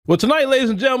Well, tonight,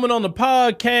 ladies and gentlemen, on the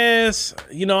podcast,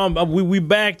 we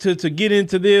back to get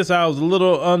into this. I was a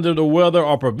little under the weather,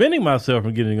 or preventing myself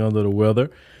from getting under the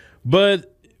weather,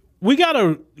 but we got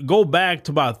to go back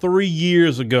to about 3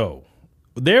 years ago.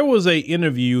 There was an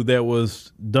interview that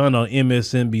was done on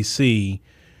MSNBC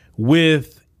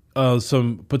with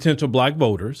some potential black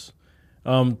voters,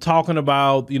 talking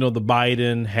about the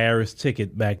Biden-Harris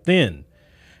ticket back then,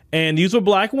 and these were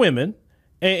black women.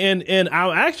 And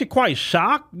I'm actually quite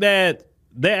shocked that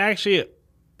they actually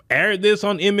aired this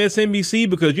on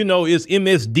MSNBC because, it's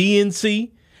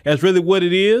MSDNC. That's really what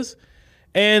it is.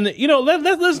 And,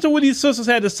 let's listen to what these sisters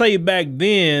had to say back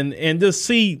then and just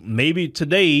see maybe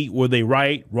today, were they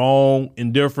right, wrong,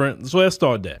 indifferent? So let's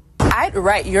start that. I'd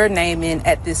write your name in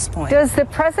at this point. Does the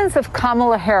presence of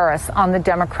Kamala Harris on the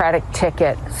Democratic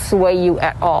ticket sway you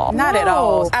at all? Not at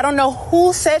all. I don't know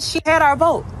who said she had our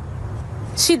vote.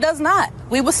 She does not.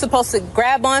 We were supposed to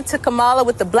grab onto Kamala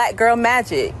with the black girl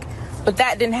magic, but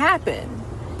that didn't happen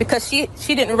because she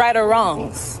didn't right her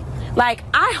wrongs. Like,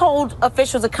 I hold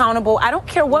officials accountable. I don't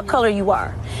care what color you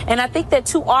are. And I think that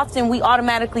too often we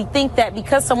automatically think that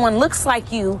because someone looks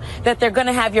like you, that they're going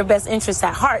to have your best interests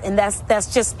at heart. And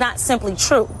that's just not simply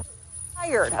true.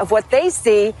 Tired of what they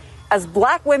see as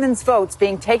black women's votes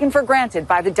being taken for granted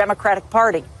by the Democratic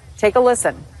Party. Take a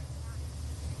listen.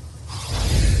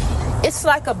 It's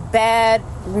like a bad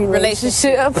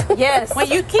relationship. Yes. When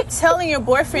you keep telling your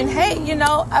boyfriend, hey,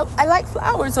 I like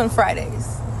flowers on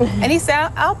Fridays. And he said,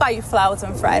 I'll buy you flowers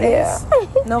on Fridays.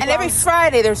 Yeah. And every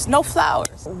Friday there's no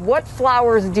flowers. What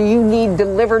flowers do you need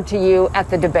delivered to you at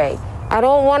the debate? I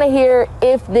don't want to hear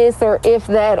if this or if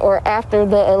that or after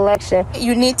the election.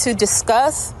 You need to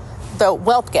discuss the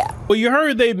wealth gap. Well, you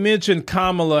heard they mentioned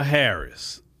Kamala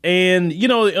Harris. And,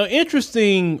 an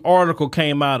interesting article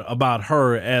came out about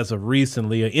her as of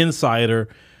recently. An insider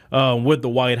with the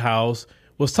White House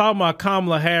was talking about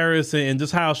Kamala Harris and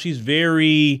just how she's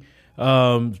very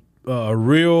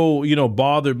real,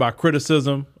 bothered by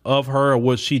criticism of her or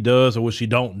what she does or what she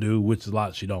don't do, which is a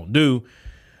lot she don't do.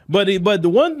 But the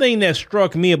one thing that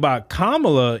struck me about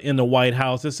Kamala in the White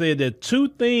House, it said that two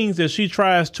things that she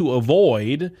tries to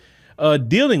avoid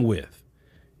dealing with.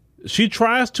 She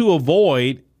tries to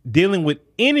avoid dealing with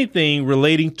anything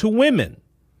relating to women.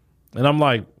 And I'm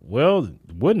like, well,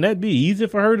 wouldn't that be easy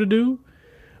for her to do?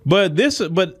 But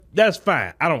that's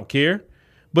fine. I don't care.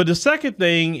 But the second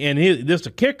thing, and this a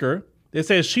kicker, it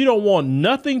says she don't want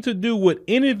nothing to do with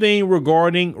anything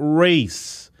regarding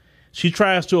race. She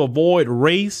tries to avoid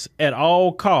race at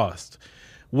all costs.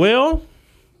 Well,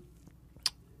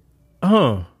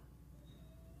 I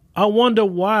wonder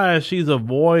why she's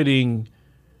avoiding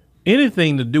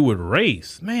anything to do with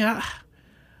race. Man,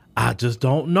 I just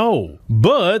don't know.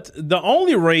 But the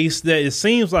only race that it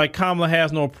seems like Kamala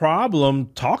has no problem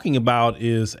talking about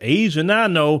is Asian. Now, I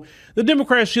know the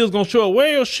Democrat shield's going to show,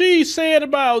 well, she said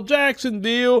about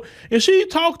Jacksonville and she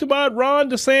talked about Ron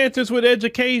DeSantis with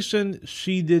education.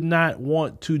 She did not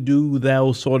want to do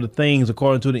those sort of things,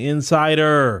 according to the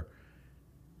insider,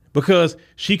 because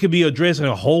she could be addressing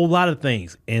a whole lot of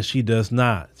things, and she does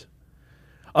not.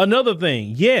 Another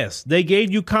thing, yes, they gave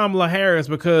you Kamala Harris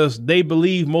because they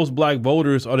believe most black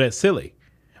voters are that silly.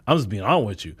 I'm just being honest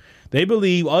with you. They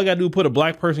believe all you got to do is put a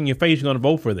black person in your face, you're going to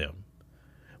vote for them.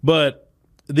 But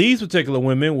these particular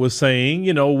women were saying,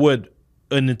 what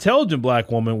an intelligent black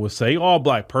woman would say, all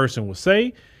black person would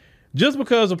say, just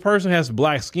because a person has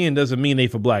black skin doesn't mean they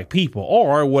for black people.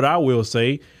 Or what I will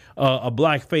say, a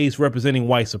black face representing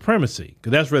white supremacy,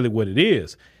 because that's really what it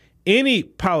is. Any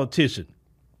politician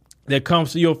that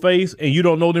comes to your face and you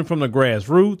don't know them from the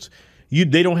grassroots,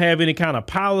 they don't have any kind of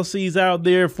policies out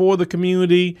there for the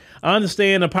community. I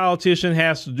understand a politician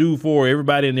has to do for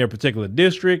everybody in their particular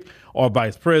district, or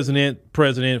vice president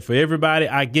for everybody.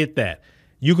 I get that.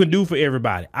 You can do for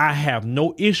everybody. I have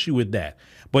no issue with that.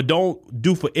 But don't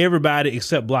do for everybody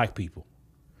except black people.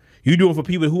 You do it for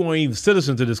people who aren't even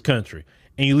citizens of this country,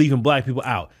 and you're leaving black people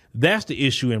out. That's the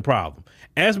issue and problem.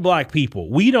 As black people,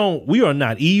 we are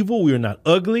not evil. We are not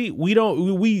ugly.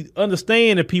 We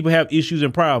understand that people have issues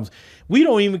and problems. We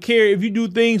don't even care if you do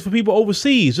things for people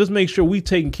overseas. Just make sure we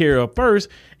taken care of first,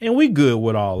 and we good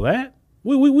with all that.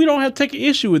 We don't have to take an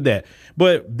issue with that.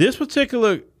 But this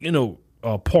particular,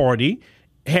 party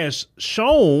has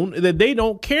shown that they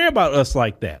don't care about us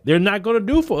like that. They're not going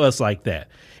to do for us like that.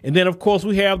 And then, of course,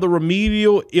 we have the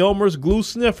remedial Elmer's glue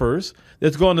sniffers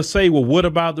that's going to say, well, what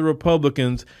about the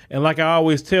Republicans? And like I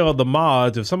always tell the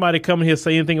mods, if somebody come in here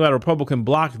say anything about a Republican,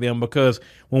 block them, because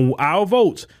when our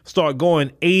votes start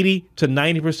going 80 to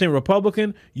 90%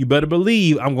 Republican, you better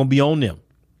believe I'm going to be on them.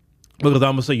 Because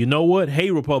I'm going to say, you know what?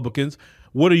 Hey, Republicans,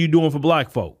 what are you doing for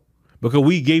black folk? because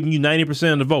we gave you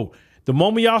 90% of the vote. The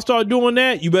moment y'all start doing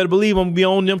that, you better believe I'm going to be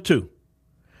on them too.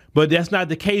 But that's not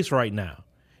the case right now.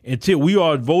 Until we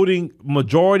are voting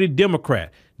majority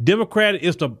Democrat. Democrat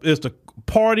is the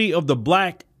party of the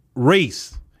black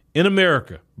race in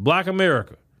America, black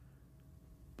America.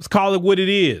 Let's call it what it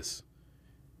is.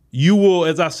 You will,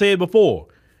 as I said before,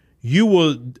 you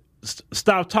will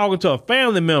stop talking to a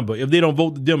family member if they don't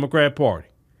vote the Democrat Party.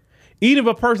 Even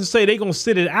if a person say they're going to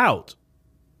sit it out,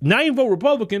 not even vote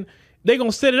Republican, they're going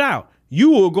to sit it out.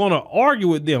 You are going to argue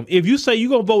with them. If you say you're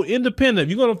going to vote independent,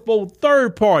 you're going to vote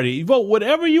third party, you vote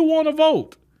whatever you want to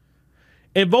vote.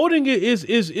 And voting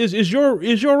is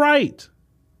your right.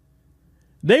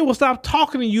 They will stop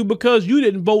talking to you because you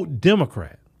didn't vote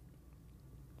Democrat.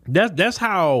 That's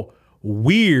how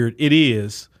weird it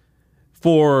is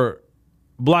for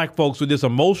black folks with this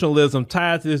emotionalism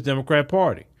tied to this Democrat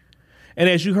Party. And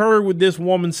as you heard what this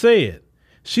woman said,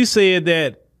 she said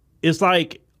that it's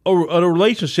like a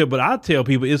relationship, but I tell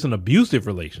people it's an abusive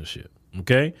relationship.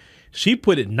 Okay. She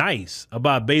put it nice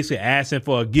about basically asking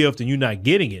for a gift and you not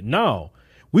getting it. No,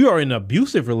 we are in an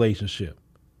abusive relationship.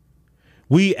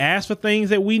 We ask for things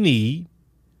that we need.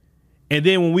 And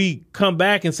then when we come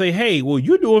back and say, hey, well,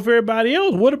 you're doing for everybody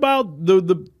else. What about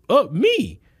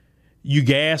me? You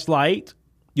gaslight,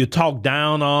 you talk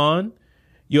down on.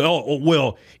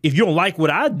 Well, if you don't like what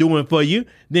I'm doing for you,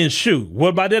 then shoot. What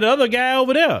about that other guy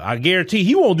over there? I guarantee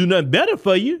he won't do nothing better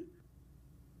for you.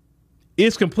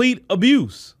 It's complete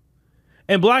abuse.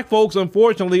 And black folks,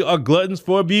 unfortunately, are gluttons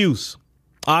for abuse.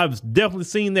 I've definitely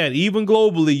seen that. Even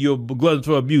globally, you're gluttons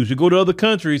for abuse. You go to other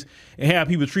countries and have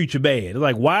people treat you bad. It's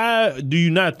like, why do you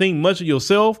not think much of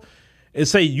yourself and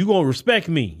say, you're going to respect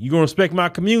me? You're going to respect my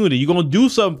community. You're going to do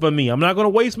something for me. I'm not going to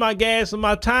waste my gas and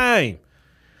my time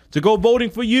to go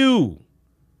voting for you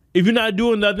if you're not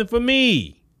doing nothing for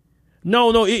me.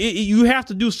 No, you have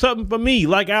to do something for me.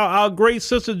 Like our great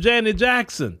sister, Janet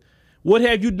Jackson. What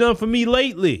have you done for me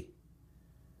lately?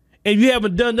 And if you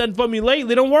haven't done nothing for me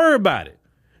lately, don't worry about it.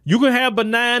 You can have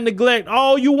benign neglect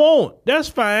all you want. That's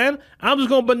fine. I'm just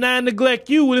going to benign neglect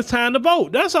you when it's time to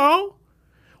vote. That's all.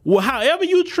 Well, however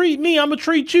you treat me, I'm going to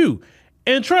treat you.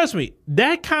 And trust me,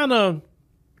 that kind of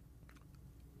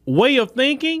way of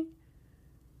thinking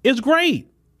is great,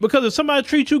 because if somebody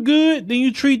treats you good, then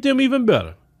you treat them even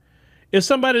better. If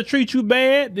somebody treats you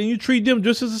bad, then you treat them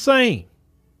just as the same.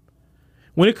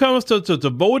 When it comes to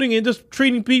voting and just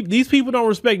treating people, these people don't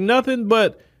respect nothing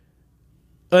but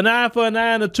an eye for an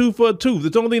eye and a tooth for a tooth.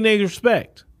 It's the only thing they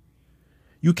respect.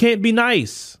 You can't be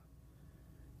nice.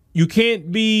 You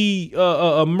can't be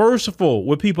merciful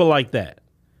with people like that.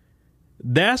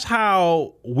 That's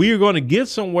how we're going to get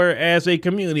somewhere as a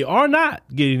community, or not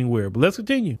get anywhere. But let's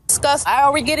continue. Discuss,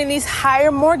 are we getting these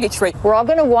higher mortgage rates? We're all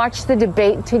going to watch the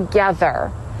debate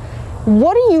together.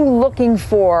 What are you looking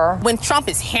for? When Trump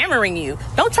is hammering you,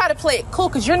 don't try to play it cool,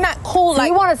 because you're not cool. So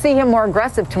you want to see him more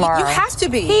aggressive tomorrow? You have to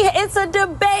be. It's a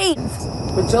debate.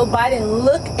 Would Joe Biden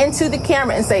look into the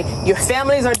camera and say, your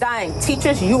families are dying,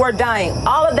 teachers, you are dying?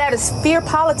 All of that is fear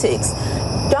politics.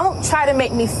 Don't try to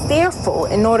make me fearful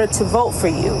in order to vote for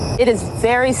you. It is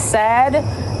very sad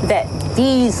that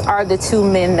these are the two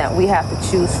men that we have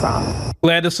to choose from.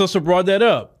 Glad the sister brought that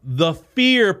up. The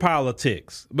fear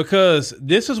politics, because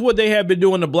this is what they have been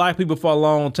doing to black people for a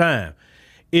long time,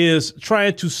 is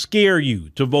trying to scare you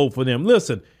to vote for them.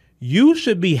 Listen, you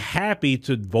should be happy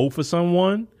to vote for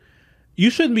someone. You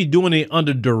shouldn't be doing it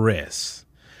under duress.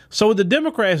 So what the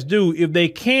Democrats do, if they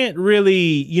can't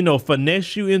really,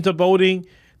 finesse you into voting,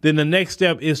 then the next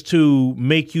step is to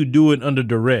make you do it under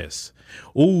duress.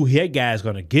 Ooh, that guy's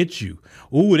going to get you.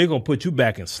 Ooh, they're going to put you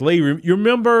back in slavery. You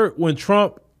remember when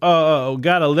Trump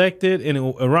got elected, and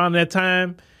around that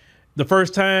time, the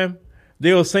first time,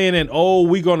 they were saying that, oh,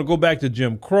 we're going to go back to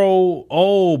Jim Crow.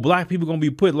 Oh, black people going to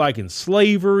be put like in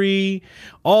slavery.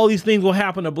 All these things will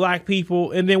happen to black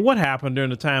people. And then what happened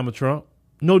during the time of Trump?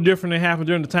 No different than happened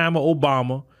during the time of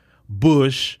Obama,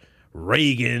 Bush,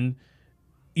 Reagan,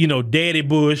 Daddy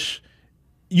Bush.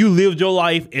 You lived your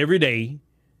life every day.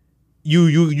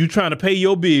 You trying to pay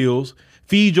your bills,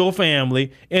 feed your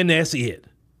family, and that's it.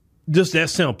 Just that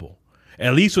simple.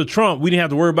 At least with Trump, we didn't have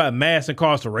to worry about mass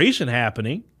incarceration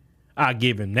happening. I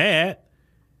give him that.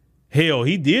 Hell,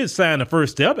 he did sign the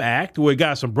First Step Act where he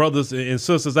got some brothers and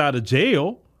sisters out of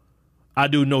jail. I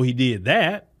do know he did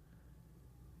that.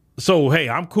 So, hey,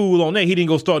 I'm cool on that. He didn't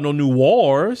go start no new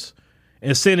wars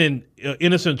and sending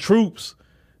innocent troops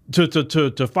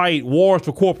to fight wars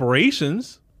for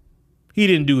corporations. He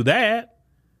didn't do that.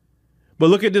 But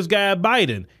look at this guy,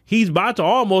 Biden. He's about to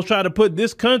almost try to put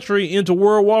this country into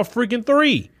World War freaking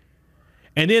III.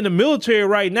 And then the military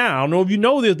right now, I don't know if you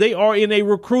know this, they are in a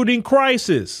recruiting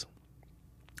crisis.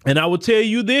 And I will tell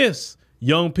you this,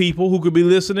 young people who could be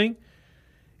listening,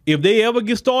 if they ever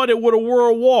get started with a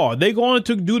world war, they're going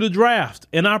to do the draft.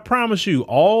 And I promise you,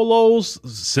 all those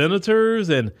senators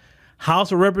and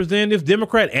House of Representatives,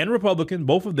 Democrat and Republican,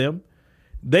 both of them,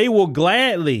 they will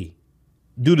gladly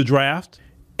do the draft.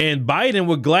 And Biden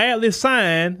will gladly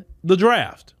sign the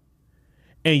draft.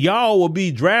 And y'all will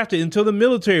be drafted into the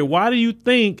military. Why do you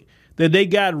think that they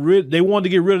wanted to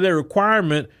get rid of that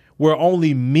requirement where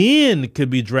only men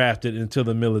could be drafted into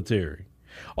the military?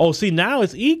 Oh, see, now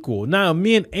it's equal. Now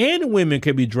men and women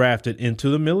can be drafted into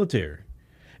the military.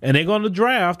 And they're going to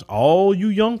draft all you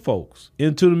young folks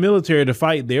into the military to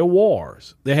fight their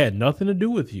wars that had nothing to do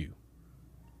with you.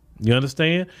 You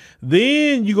understand?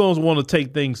 Then you're going to want to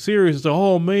take things serious and say,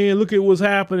 oh, man, look at what's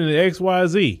happening in X, Y,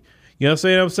 Z. You know what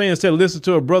I'm saying? Instead of listening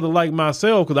to a brother like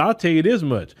myself, because I'll tell you this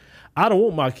much. I don't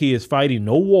want my kids fighting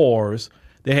no wars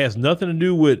that has nothing to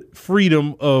do with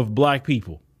freedom of black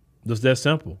people. Just that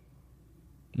simple.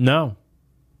 No.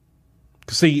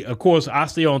 See, of course, I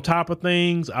stay on top of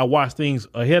things. I watch things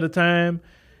ahead of time.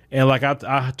 And like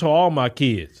I told all my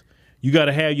kids, you got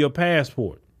to have your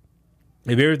passport.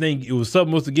 If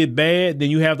something was to get bad,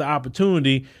 then you have the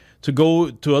opportunity to go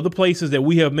to other places that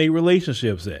we have made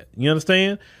relationships at. You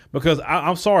understand? Because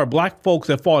I'm sorry, black folks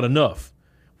have fought enough.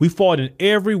 We fought in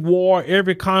every war,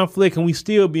 every conflict, and we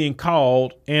still being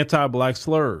called anti-black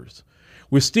slurs.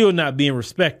 We're still not being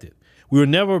respected. We were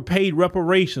never paid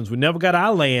reparations. We never got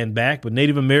our land back, but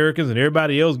Native Americans and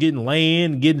everybody else getting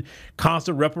land, getting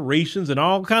constant reparations and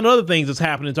all kind of other things that's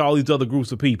happening to all these other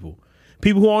groups of people.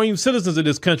 People who aren't even citizens of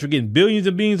this country getting billions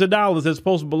and billions of dollars that's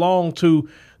supposed to belong to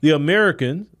the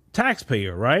American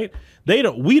taxpayer, right?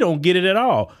 We don't get it at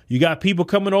all. You got people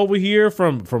coming over here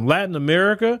from Latin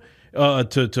America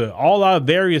to all our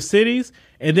various cities.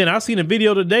 And then I seen a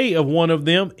video today of one of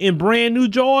them in brand new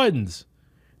Jordans.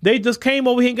 They just came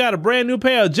over here and got a brand new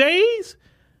pair of J's.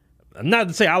 Not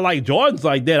to say I like Jordans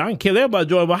like that. I don't care about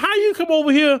Jordans, but how you come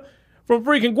over here from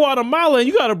freaking Guatemala and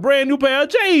you got a brand new pair of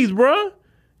J's, bro?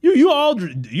 You all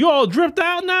dripped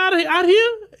out now out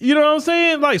here? You know what I'm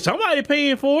saying? Like somebody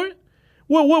paying for it.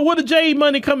 Where the J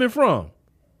money coming from?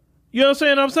 You know what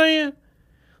I'm saying?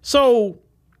 So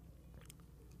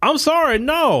I'm sorry.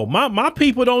 No, my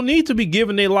people don't need to be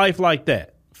giving their life like that.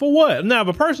 For what? Now, if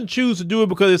a person chooses to do it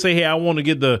because they say, hey, I want to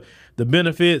get the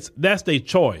benefits, that's their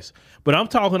choice. But I'm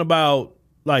talking about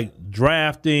like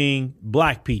drafting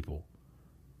black people.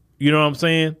 You know what I'm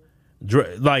saying?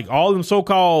 Like all them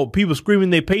so-called people screaming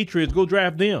they patriots, go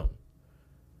draft them.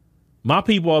 My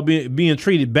people are being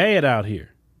treated bad out here.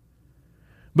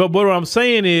 But what I'm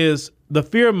saying is the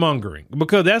fear mongering,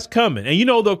 because that's coming. And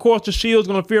of course, the shield's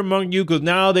going to fear monger you because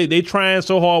now they trying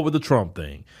so hard with the Trump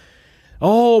thing.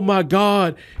 Oh, my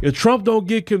God, if Trump don't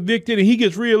get convicted and he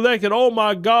gets reelected, oh,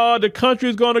 my God, the country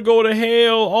is going to go to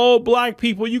hell. Oh, black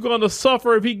people, you're going to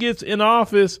suffer if he gets in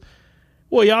office.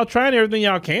 Well, y'all trying everything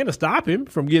y'all can to stop him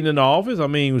from getting in office. I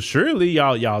mean, surely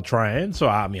y'all trying. So,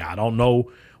 I mean, I don't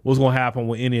know what's going to happen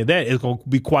with any of that. It's going to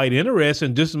be quite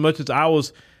interesting, just as much as I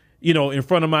was, in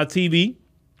front of my TV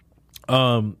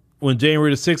when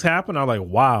January the 6th happened. I was like,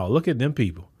 wow, look at them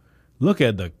people. Look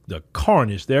at the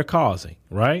carnage they're causing,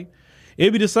 right?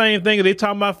 It'd be the same thing if they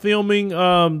talking about filming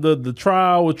the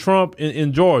trial with Trump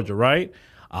in Georgia, right?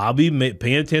 I'll be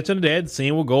paying attention to that and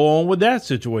seeing what go on with that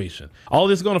situation. All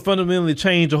this is going to fundamentally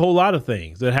change a whole lot of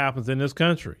things that happens in this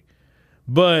country.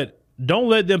 But don't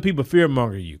let them people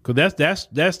fearmonger you, because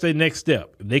that's their next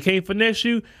step. If they can't finesse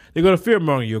you, they're going to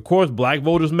fearmonger you. Of course, Black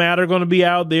Voters Matter are going to be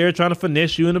out there trying to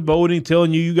finesse you into voting,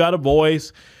 telling you got a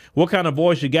voice. What kind of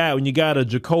voice you got when you got a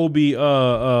Jacoby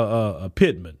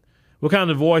Pittman? What kind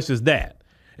of voice is that?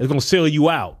 It's going to sell you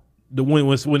out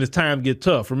when it's time to get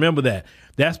tough. Remember that.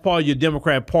 That's part of your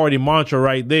Democrat Party mantra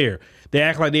right there. They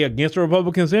act like they're against the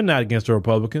Republicans. They're not against the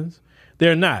Republicans.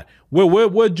 They're not.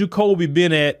 Where Jacoby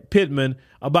been at Pittman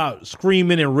about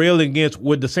screaming and railing against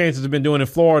what DeSantis has been doing in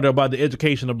Florida about the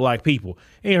education of black people?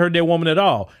 Ain't heard that woman at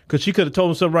all, because she could have told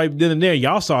him something right then and there.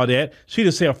 Y'all saw that. She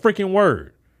didn't say a freaking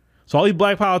word. So all these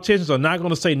black politicians are not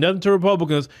going to say nothing to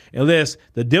Republicans unless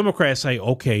the Democrats say,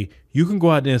 okay, you can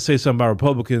go out there and say something about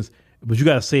Republicans, but you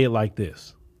got to say it like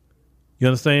this. You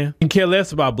understand? You can care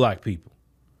less about black people,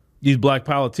 these black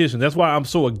politicians. That's why I'm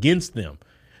so against them,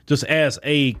 just as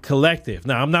a collective.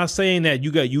 Now, I'm not saying that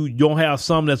you don't have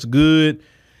some that's good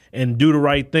and do the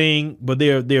right thing, but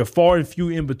they're far and few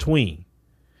in between.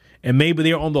 And maybe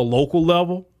they're on the local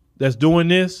level that's doing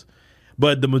this,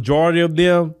 but the majority of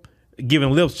them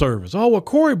giving lip service. Oh, well,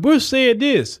 Cori Bush said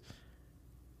this.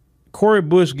 Cori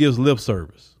Bush gives lip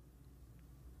service.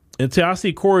 until I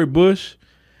see Cori Bush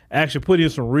actually put in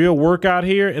some real work out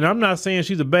here, and I'm not saying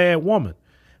she's a bad woman,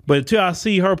 but until I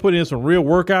see her put in some real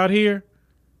work out here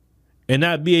and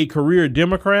not be a career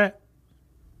Democrat,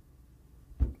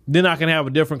 then I can have a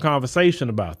different conversation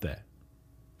about that.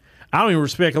 I don't even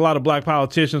respect a lot of black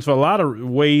politicians for a lot of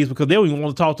ways because they don't even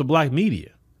want to talk to black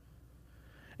media.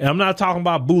 And I'm not talking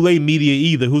about boule media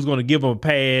either, who's going to give them a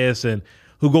pass and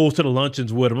who goes to the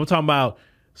luncheons with them. I'm talking about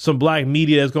some black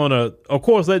media that's going to, of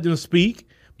course, let them speak,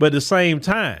 but at the same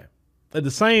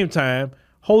time,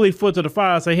 hold their foot to the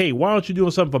fire and say, hey, why aren't you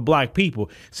doing something for black people?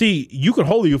 See, you can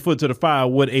hold your foot to the fire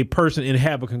with a person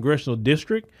inhabit a congressional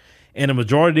district and the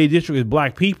majority of their district is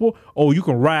black people, or you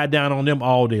can ride down on them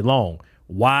all day long.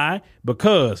 Why?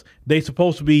 Because they're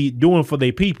supposed to be doing for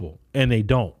their people and they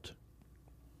don't.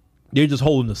 They're just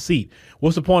holding the seat.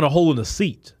 What's the point of holding the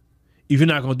seat if you're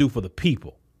not going to do for the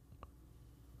people?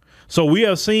 So we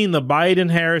have seen the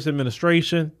Biden-Harris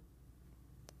administration.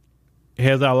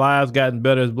 Has our lives gotten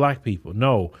better as black people?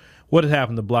 No. What has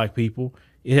happened to black people?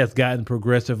 It has gotten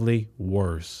progressively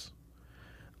worse.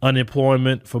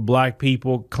 Unemployment for black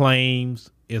people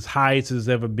claims as high as it's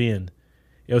ever been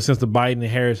ever since the Biden and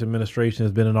Harris administration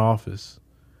has been in office.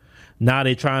 Now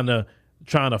they're trying to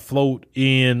float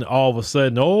in all of a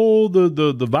sudden,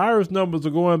 the virus numbers are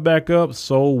going back up.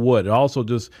 So what? Also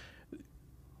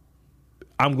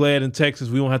I'm glad in Texas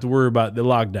we don't have to worry about the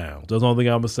lockdown. That's the only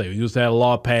thing I'm going to say. We just had a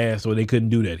law passed so they couldn't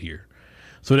do that here.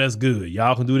 So that's good.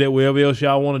 Y'all can do that wherever else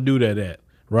y'all want to do that at,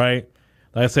 right?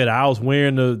 Like I said, I was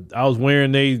wearing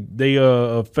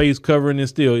they face covering and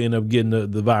still end up getting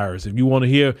the virus. If you want to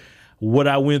hear what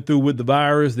I went through with the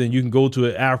virus, then you can go to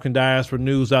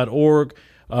AfricanDiasporaNews.org,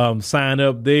 sign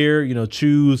up there,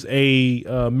 choose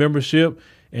a membership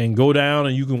and go down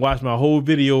and you can watch my whole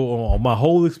video on my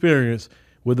whole experience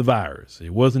with the virus. It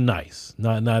wasn't nice,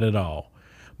 not at all.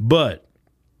 But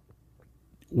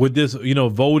with this,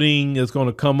 voting is going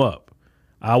to come up.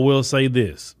 I will say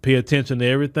this, pay attention to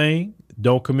everything.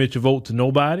 Don't commit your vote to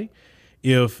nobody.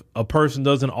 If a person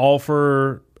doesn't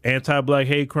offer anti-black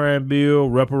hate crime bill,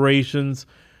 reparations,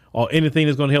 or anything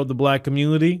that's going to help the black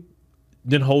community,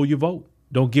 then hold your vote.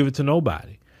 Don't give it to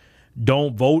nobody.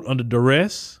 Don't vote under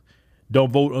duress.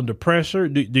 Don't vote under pressure.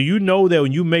 Do you know that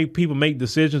when you make people make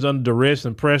decisions under duress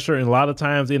and pressure, and a lot of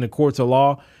times in the courts of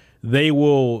law, they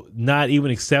will not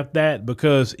even accept that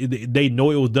because they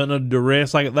know it was done under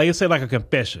duress. Like I said, like a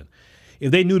confession. If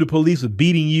they knew the police were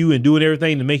beating you and doing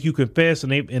everything to make you confess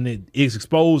and it is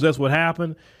exposed, that's what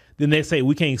happened, then they say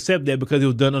we can't accept that because it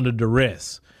was done under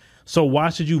duress. So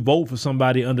why should you vote for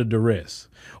somebody under duress?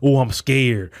 Oh, I'm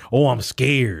scared.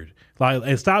 Like,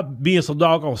 and stop being so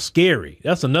doggone scary.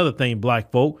 That's another thing,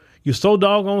 black folk. You're so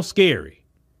doggone scary.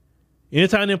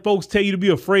 Anytime them folks tell you to be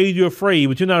afraid, you're afraid,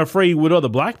 but you're not afraid with other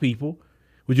black people.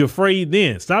 But you're afraid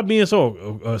then. Stop being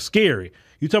so scary.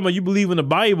 You talking about you believe in the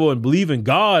Bible and believe in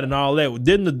God and all that.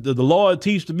 Didn't the Lord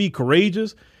teach to be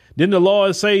courageous? Didn't the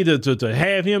Lord say to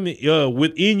have him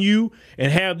within you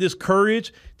and have this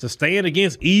courage to stand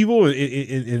against evil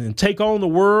and take on the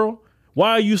world?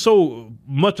 Why are you so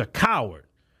much a coward?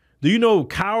 Do you know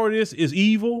cowardice is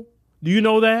evil? Do you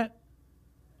know that?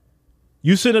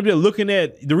 You sit up there looking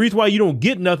at the reason why you don't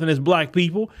get nothing as black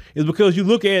people is because you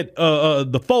look at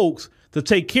the folks to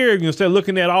take care of you instead of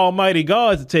looking at Almighty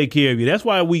God to take care of you. That's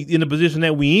why we in the position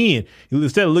that we in.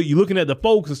 Instead of you looking at the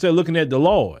folks instead of looking at the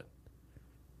Lord.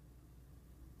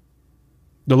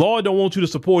 The Lord don't want you to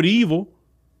support evil.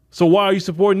 So why are you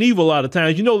supporting evil a lot of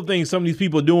times? You know the things some of these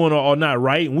people are doing are not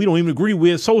right, and we don't even agree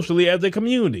with socially as a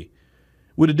community.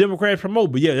 Would the Democrats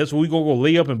promote? But yeah, that's what we're going to go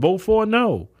lay up and vote for?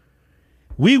 No.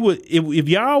 We would, if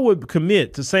y'all would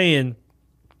commit to saying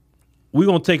we're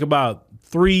going to take about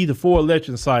 3 to 4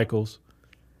 election cycles,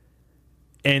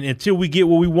 and until we get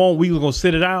what we want, we're going to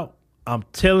sit it out. I'm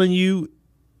telling you,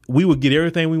 we would get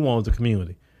everything we want as a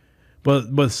community.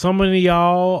 But some of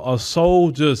y'all are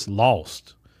so just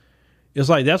lost. It's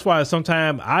like, that's why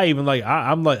sometimes I even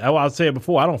I'm like, I said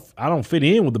before, I don't fit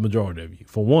in with the majority of you,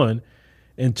 for one.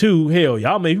 And two, hell,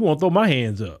 y'all maybe want to throw my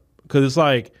hands up. Because it's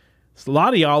like, a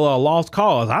lot of y'all are a lost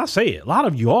cause. I say it. A lot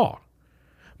of you are.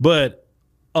 But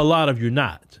a lot of you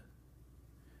not.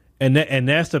 And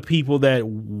that's the people that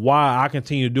why I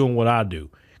continue doing what I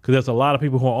do. Because there's a lot of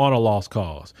people who are on a lost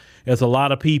cause. There's a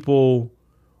lot of people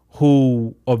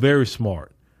who are very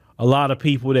smart. A lot of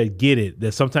people that get it,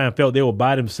 that sometimes felt they were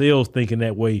by themselves thinking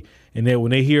that way. And that when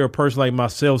they hear a person like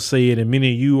myself say it, and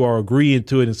many of you are agreeing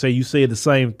to it and say you say the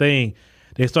same thing,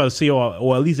 they start to see,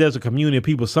 or at least there's a community of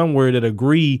people somewhere that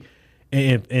agree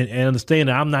and understand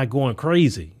that I'm not going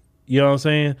crazy. You know what I'm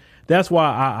saying? That's why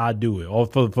I do it. Or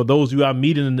for those of you I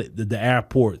meet in the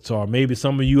airports, or maybe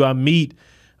some of you I meet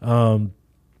in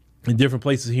different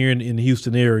places here in the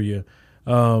Houston area,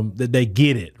 that they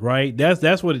get it, right?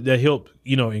 That's what that helps,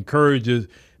 encourages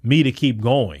me to keep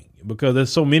going, because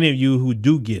there's so many of you who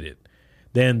do get it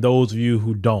than those of you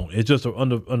who don't. It's just,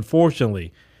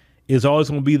 unfortunately, it's always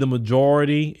going to be the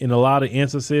majority in a lot of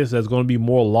instances. There's going to be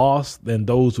more lost than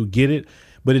those who get it,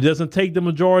 but it doesn't take the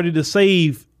majority to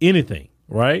save anything,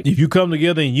 right? If you come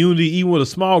together in unity, even with a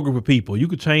small group of people, you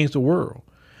could change the world.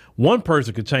 One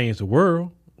person could change the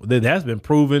world. That's been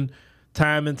proven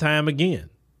time and time again,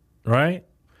 right?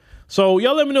 So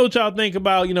y'all let me know what y'all think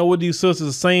about, what these sisters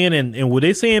are saying and what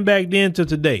they saying back then to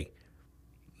today.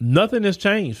 Nothing has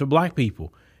changed for black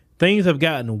people. Things have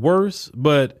gotten worse,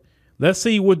 but let's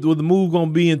see what the move going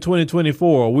to be in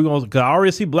 2024. Cause I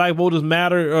already see Black Voters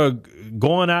Matter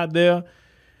going out there.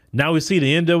 Now we see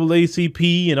the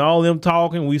NAACP and all them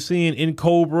talking. We're seeing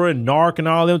NCOBRA and NARC and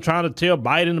all them trying to tell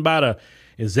Biden about a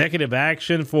executive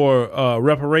action for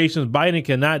reparations. Biden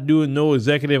cannot do no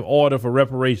executive order for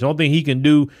reparations. The only thing he can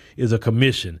do is a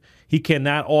commission. He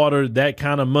cannot order that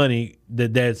kind of money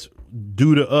that's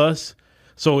due to us.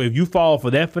 So if you fall for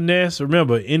that finesse,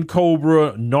 remember,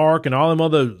 NCOBRA, NARC, and all them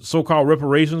other so-called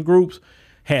reparations groups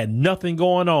had nothing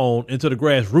going on until the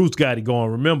grassroots got it going.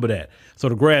 Remember that. So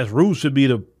the grassroots should be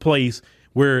the place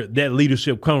where that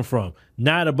leadership comes from,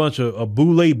 not a bunch of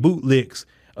boule bootlicks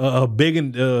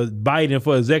begging Biden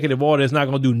for executive order that's not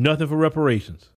going to do nothing for reparations.